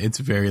like that. It's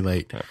very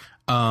late.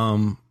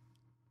 So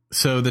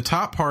the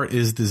top part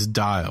is this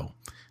dial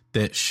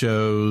that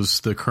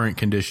shows the current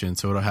condition.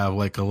 So it'll have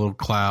like a little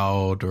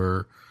cloud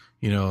or,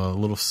 a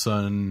little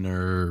sun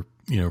or,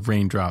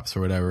 raindrops or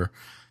whatever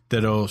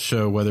that'll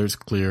show whether it's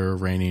clear or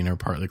raining or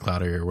partly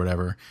cloudy or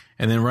whatever.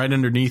 And then right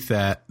underneath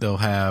that, they'll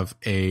have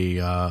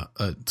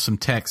some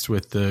text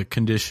with the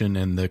condition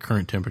and the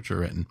current temperature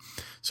written.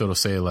 So it'll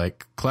say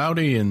like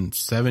cloudy and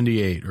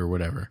 78 or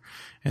whatever.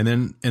 And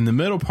then in the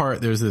middle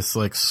part, there's this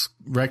like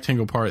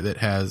rectangle part that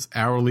has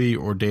hourly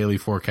or daily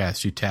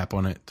forecast. You tap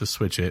on it to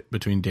switch it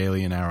between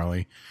daily and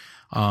hourly.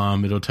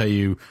 It'll tell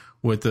you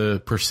what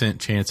the %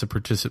 chance of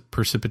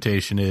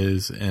precipitation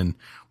is and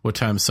what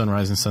time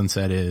sunrise and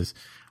sunset is.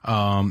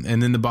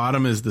 And then the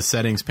bottom is the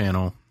settings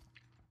panel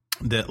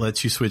that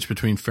lets you switch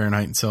between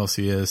Fahrenheit and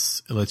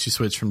Celsius. It lets you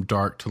switch from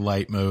dark to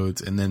light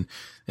modes. And then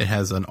it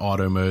has an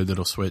auto mode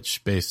that'll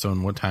switch based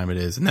on what time it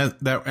is. And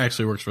that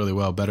actually works really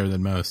well, better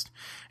than most.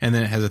 And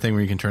then it has a thing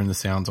where you can turn the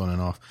sounds on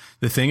and off.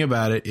 The thing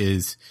about it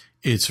is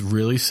it's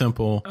really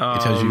simple.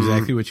 It tells you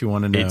exactly what you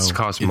want to know. It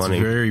costs money.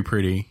 It's very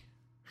pretty.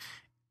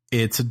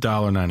 It's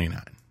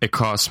 $1.99. It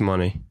costs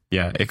money.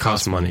 Yeah, it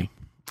costs money.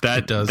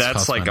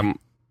 That's like money.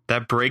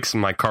 That breaks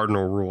my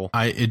cardinal rule.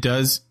 It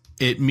does.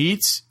 It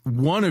meets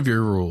one of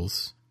your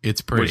rules. It's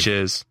pretty. Which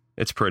is,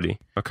 it's pretty.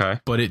 Okay.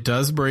 But it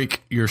does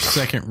break your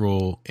second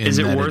rule in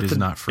that it is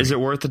not free. Is it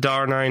worth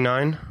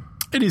 $1.99?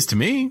 It is to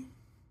me.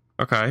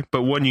 Okay.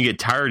 But when you get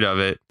tired of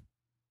it.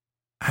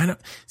 I don't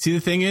see. The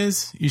thing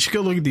is, you should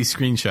go look at these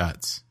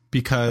screenshots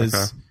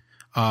because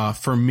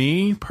for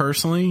me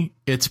personally,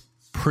 it's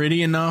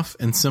pretty enough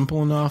and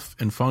simple enough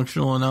and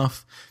functional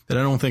enough that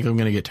I don't think I'm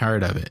going to get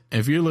tired of it.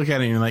 If you look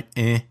at it and you're like,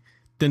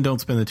 then don't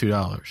spend the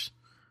 $2.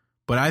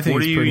 But I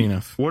think it's pretty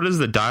enough. What is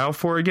the dial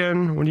for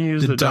again? What do you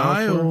use the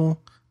dial for?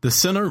 The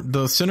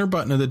center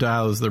button of the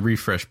dial is the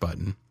refresh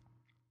button.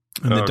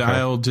 And the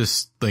dial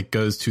just like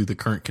goes to the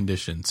current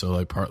condition. So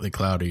like partly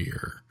cloudy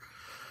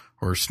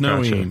or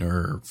snowing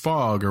or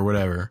fog or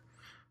whatever.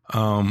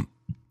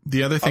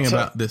 The other thing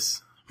about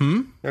this.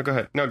 No, go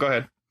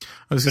ahead.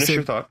 I was going to say,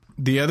 your thought.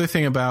 The other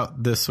thing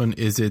about this one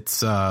is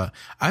it's,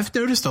 I've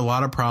noticed a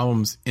lot of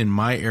problems in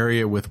my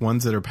area with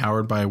ones that are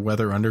powered by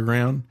Weather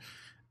Underground.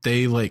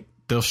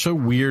 They'll show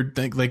weird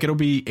things, like it'll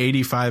be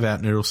 85 out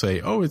and it'll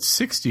say, oh, it's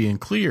 60 and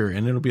clear,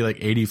 and it'll be like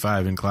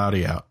 85 and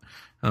cloudy out.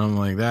 And I'm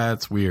like,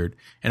 that's weird.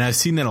 And I've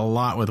seen that a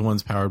lot with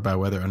ones powered by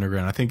Weather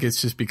Underground. I think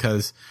it's just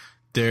because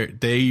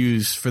they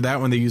use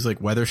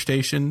like weather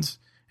stations,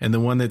 and the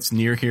one that's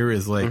near here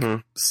is like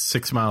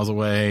 6 miles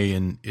away,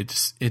 and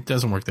it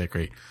doesn't work that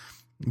great.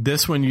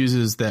 This one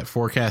uses that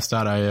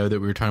forecast.io that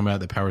we were talking about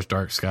that powers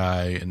dark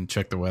sky and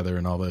check the weather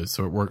and all those.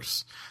 So it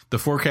works. The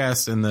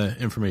forecast and the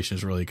information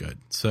is really good.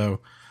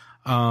 So,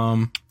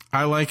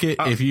 I like it.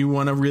 If you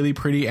want a really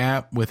pretty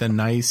app with a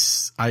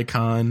nice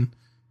icon,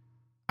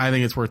 I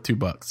think it's worth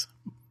 $2.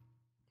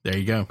 There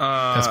you go.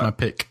 That's my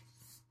pick.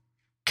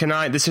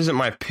 This isn't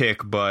my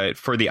pick, but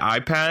for the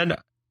iPad,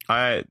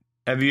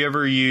 have you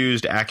ever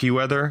used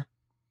AccuWeather?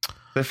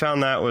 I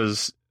found that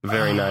was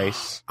very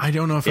nice. I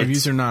don't know if I've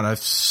used it or not. I've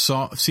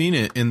seen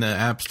it in the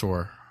App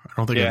Store. I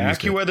don't think I've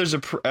used AccuWeather's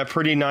a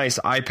pretty nice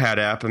iPad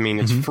app. I mean,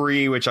 it's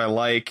free, which I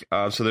like.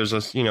 So there's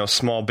a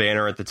small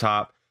banner at the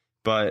top,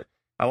 but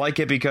I like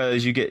it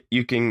because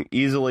you can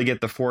easily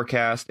get the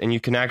forecast, and you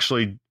can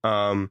actually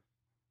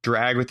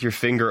drag with your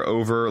finger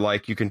over,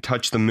 like you can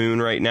touch the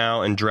moon right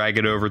now and drag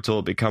it over till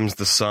it becomes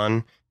the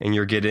sun, and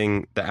you're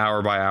getting the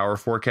hour by hour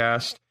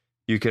forecast.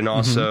 You can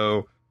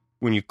also,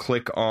 when you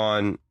click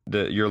on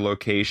your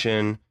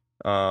location,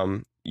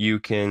 you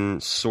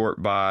can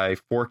sort by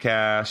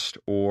forecast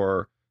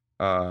or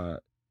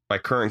by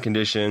current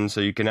conditions.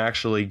 So you can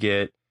actually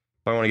get,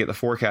 if I want to get the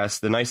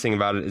forecast, the nice thing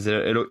about it is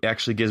that it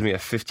actually gives me a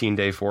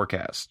 15-day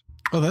forecast.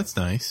 Oh, that's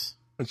nice.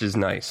 Which is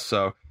nice.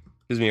 So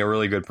gives me a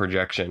really good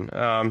projection.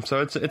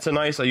 So it's a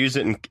nice, I used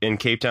it in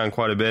Cape Town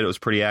quite a bit. It was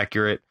pretty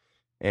accurate.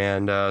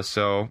 And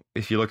so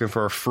if you're looking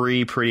for a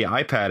free, pretty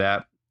iPad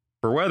app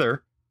for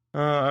weather,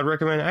 I'd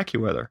recommend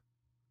AccuWeather.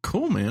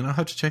 Cool, man. I'll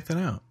have to check that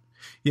out.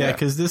 Yeah,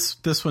 because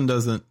this one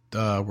doesn't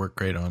work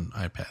great on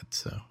iPad,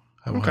 so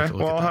I will have to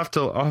look at that.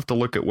 I'll have to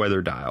look at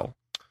Weather Dial.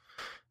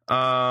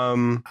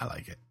 I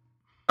like it.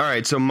 All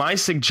right, so my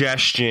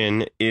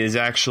suggestion is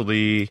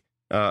actually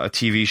a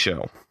TV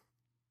show.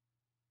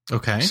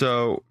 Okay.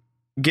 So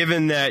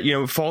given that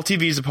fall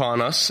TV is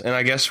upon us, and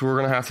I guess we're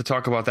going to have to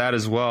talk about that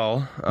as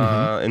well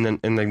in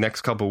the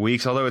next couple of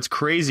weeks. Although it's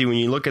crazy when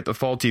you look at the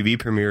fall TV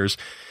premieres.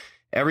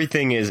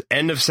 Everything is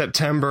end of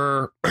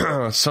September,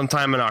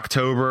 sometime in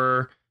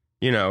October.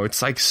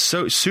 It's like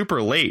so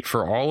super late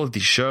for all of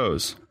these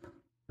shows.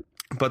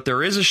 But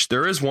there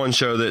is one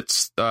show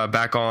that's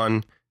back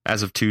on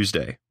as of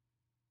Tuesday,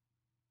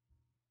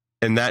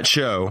 and that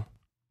show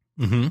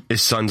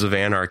is Sons of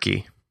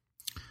Anarchy.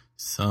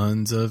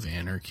 Sons of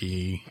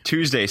Anarchy.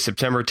 Tuesday,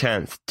 September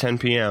 10th, 10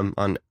 p.m.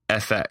 on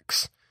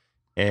FX,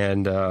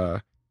 and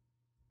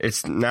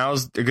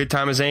now's a good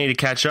time as any to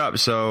catch up.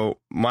 So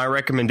my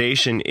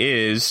recommendation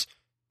is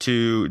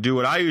to do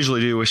what I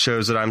usually do with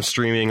shows that I'm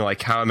streaming,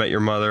 like How I Met Your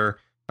Mother,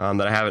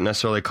 that I haven't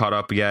necessarily caught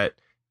up yet.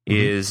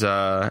 Is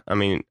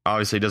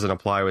obviously it doesn't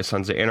apply with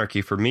Sons of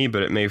Anarchy for me,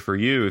 but it may for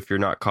you if you're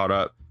not caught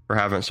up or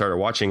haven't started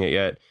watching it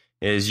yet.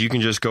 Is you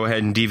can just go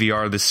ahead and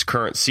DVR this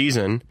current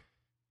season.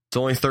 It's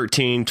only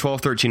 13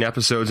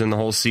 episodes in the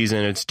whole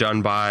season. It's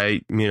done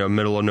by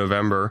middle of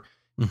November.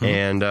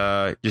 And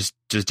just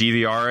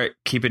DVR it,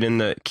 keep it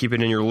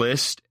in your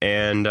list,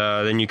 and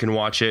then you can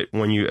watch it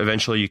when you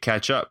eventually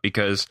catch up,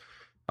 because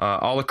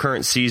all the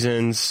current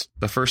seasons,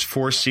 the first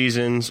 4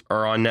 seasons,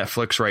 are on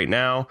Netflix right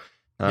now.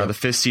 The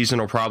 5th season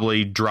will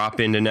probably drop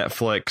into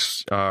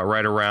Netflix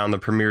right around the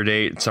premiere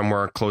date,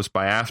 somewhere close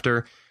by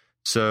after.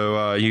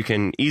 So you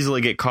can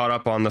easily get caught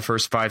up on the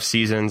first 5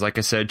 seasons. Like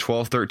I said,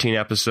 12, 13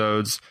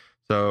 episodes.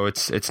 So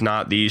it's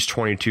not these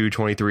 22,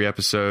 23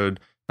 episode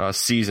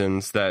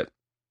seasons that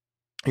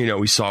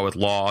we saw with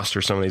Lost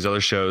or some of these other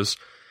shows.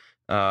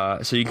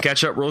 So you can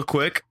catch up real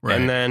quick,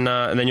 right. and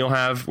then you'll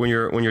have, when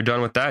you're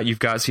done with that, you've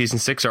got season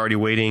 6 already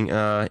waiting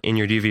in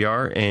your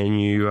DVR, and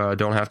you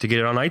don't have to get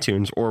it on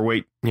iTunes or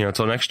wait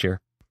until next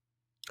year.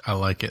 I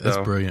like it. That's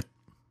brilliant.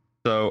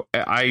 So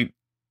I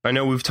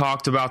know we've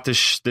talked about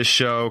this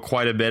show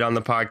quite a bit on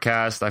the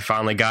podcast. I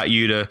finally got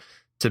you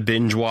to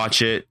binge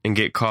watch it and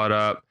get caught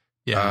up.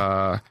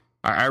 Yeah.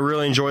 I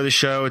really enjoy the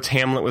show. It's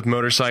Hamlet with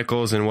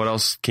motorcycles, and what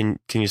else can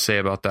you say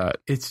about that?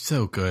 It's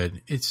so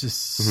good. It's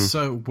just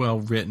so well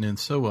written and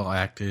so well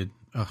acted.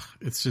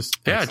 It's just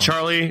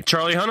excellent.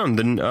 Charlie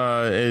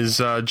Hunnam is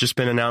just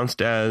been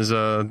announced as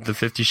the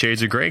 50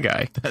 Shades of Grey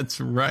guy.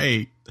 That's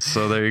right.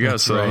 So there you go.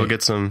 That's so he'll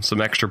get some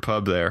extra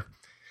pub there.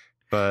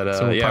 But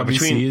so we'll probably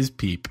see his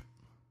peep.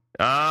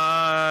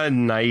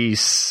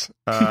 Nice.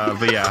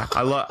 But yeah,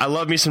 I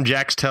love me some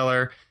Jax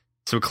Teller,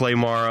 some Clay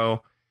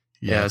Morrow,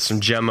 some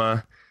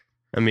Gemma.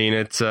 I mean,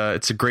 it's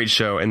a great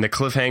show, and the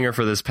cliffhanger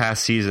for this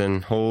past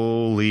season,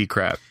 holy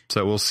crap!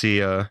 So we'll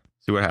see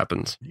what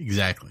happens.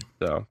 Exactly.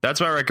 So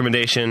that's my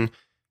recommendation.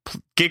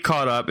 Get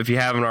caught up if you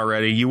haven't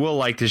already. You will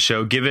like this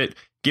show. Give it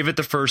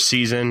the first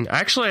season.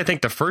 Actually, I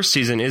think the first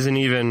season isn't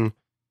even.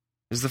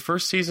 Is the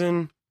first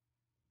season?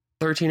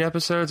 13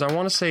 episodes? I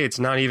want to say it's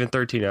not even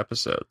 13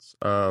 episodes.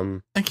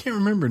 I can't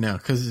remember now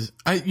because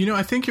I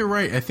think you're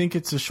right. I think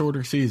it's a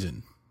shorter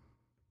season.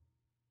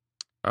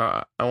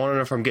 I want to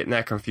know if I'm getting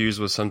that confused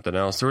with something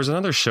else. There was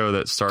another show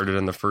that started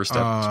in the first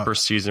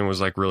season was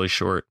like really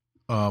short.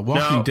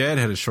 Walking Dead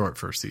had a short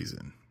first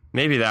season.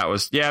 Maybe that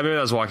was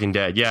Walking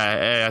Dead.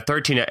 Yeah,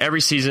 13.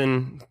 Every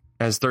season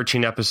has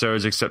 13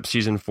 episodes except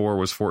season 4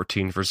 was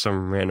 14 for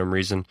some random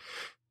reason.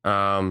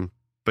 But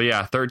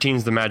yeah, 13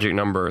 is the magic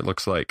number. It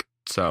looks like.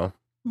 So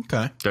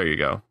okay, there you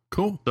go.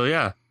 Cool. So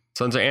yeah,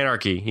 Sons of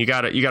Anarchy. You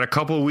got a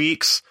couple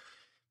weeks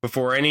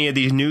before any of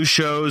these new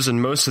shows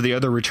and most of the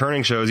other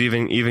returning shows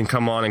even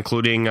come on,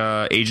 including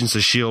Agents of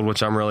S.H.I.E.L.D.,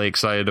 which I'm really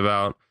excited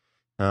about.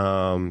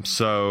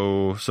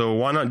 So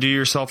why not do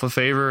yourself a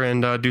favor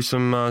and do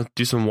some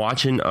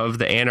watching of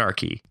the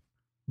Anarchy?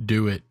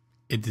 Do it.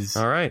 It is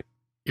all right.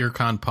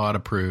 Earcon Pod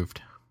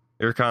approved.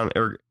 Earcon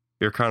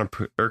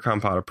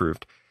Pod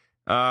approved.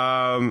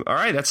 All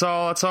right. That's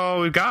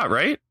all we've got,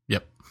 right?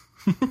 Yep.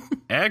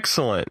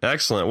 Excellent.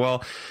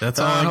 Well, that's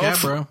all I got,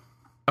 bro.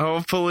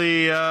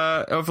 Hopefully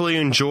you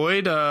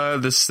enjoyed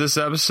this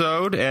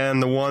episode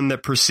and the one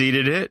that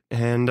preceded it,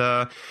 and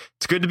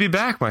it's good to be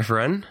back, my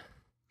friend.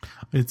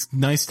 It's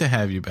nice to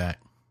have you back.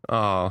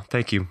 Oh,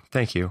 thank you.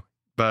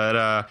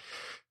 But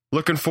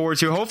looking forward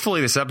to.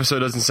 Hopefully, this episode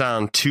doesn't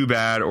sound too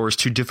bad or is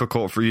too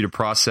difficult for you to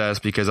process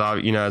because,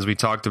 as we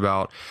talked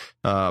about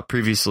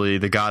previously,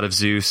 the god of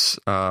Zeus,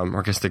 or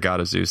I guess the god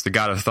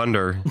of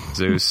thunder,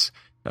 Zeus,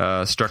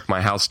 struck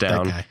my house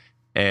down.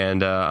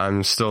 And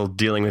I'm still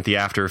dealing with the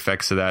after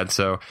effects of that.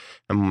 So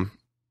I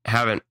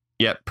haven't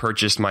yet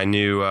purchased my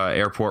new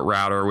airport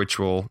router, which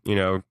will,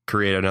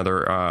 create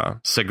another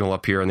signal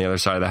up here on the other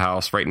side of the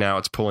house. Right now,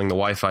 it's pulling the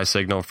Wi-Fi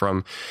signal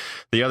from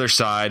the other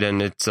side,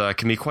 and it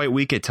can be quite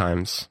weak at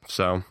times.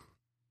 So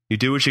you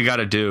do what you got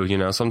to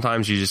do.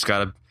 Sometimes you just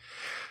got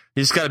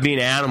to be an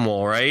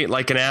animal, right?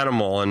 Like an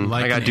animal, and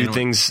I got to do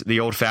things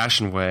the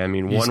old-fashioned way. I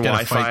mean, one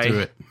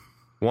Wi-Fi.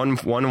 One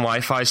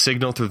Wi-Fi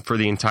signal for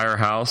the entire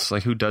house.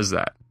 Like, who does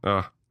that?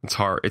 It's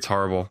hard. It's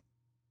horrible.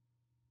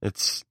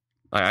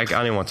 I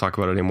don't even want to talk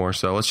about it anymore.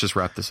 So let's just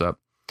wrap this up.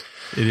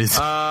 It is.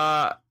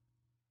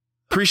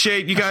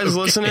 Appreciate you guys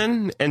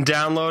listening and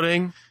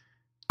downloading.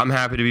 I'm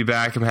happy to be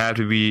back. I'm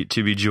happy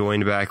to be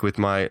joined back with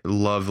my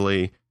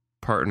lovely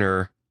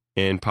partner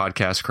in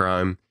podcast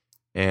crime,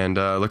 and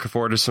looking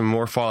forward to some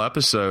more fall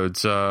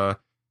episodes.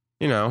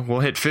 We'll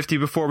hit 50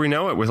 before we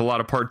know it with a lot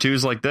of part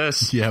 2s like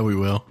this. Yeah, we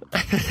will.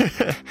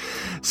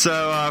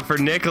 So for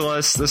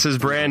Nicholas, this is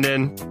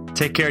Brandon.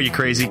 Take care, you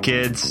crazy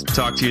kids.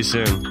 Talk to you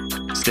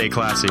soon. Stay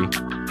classy.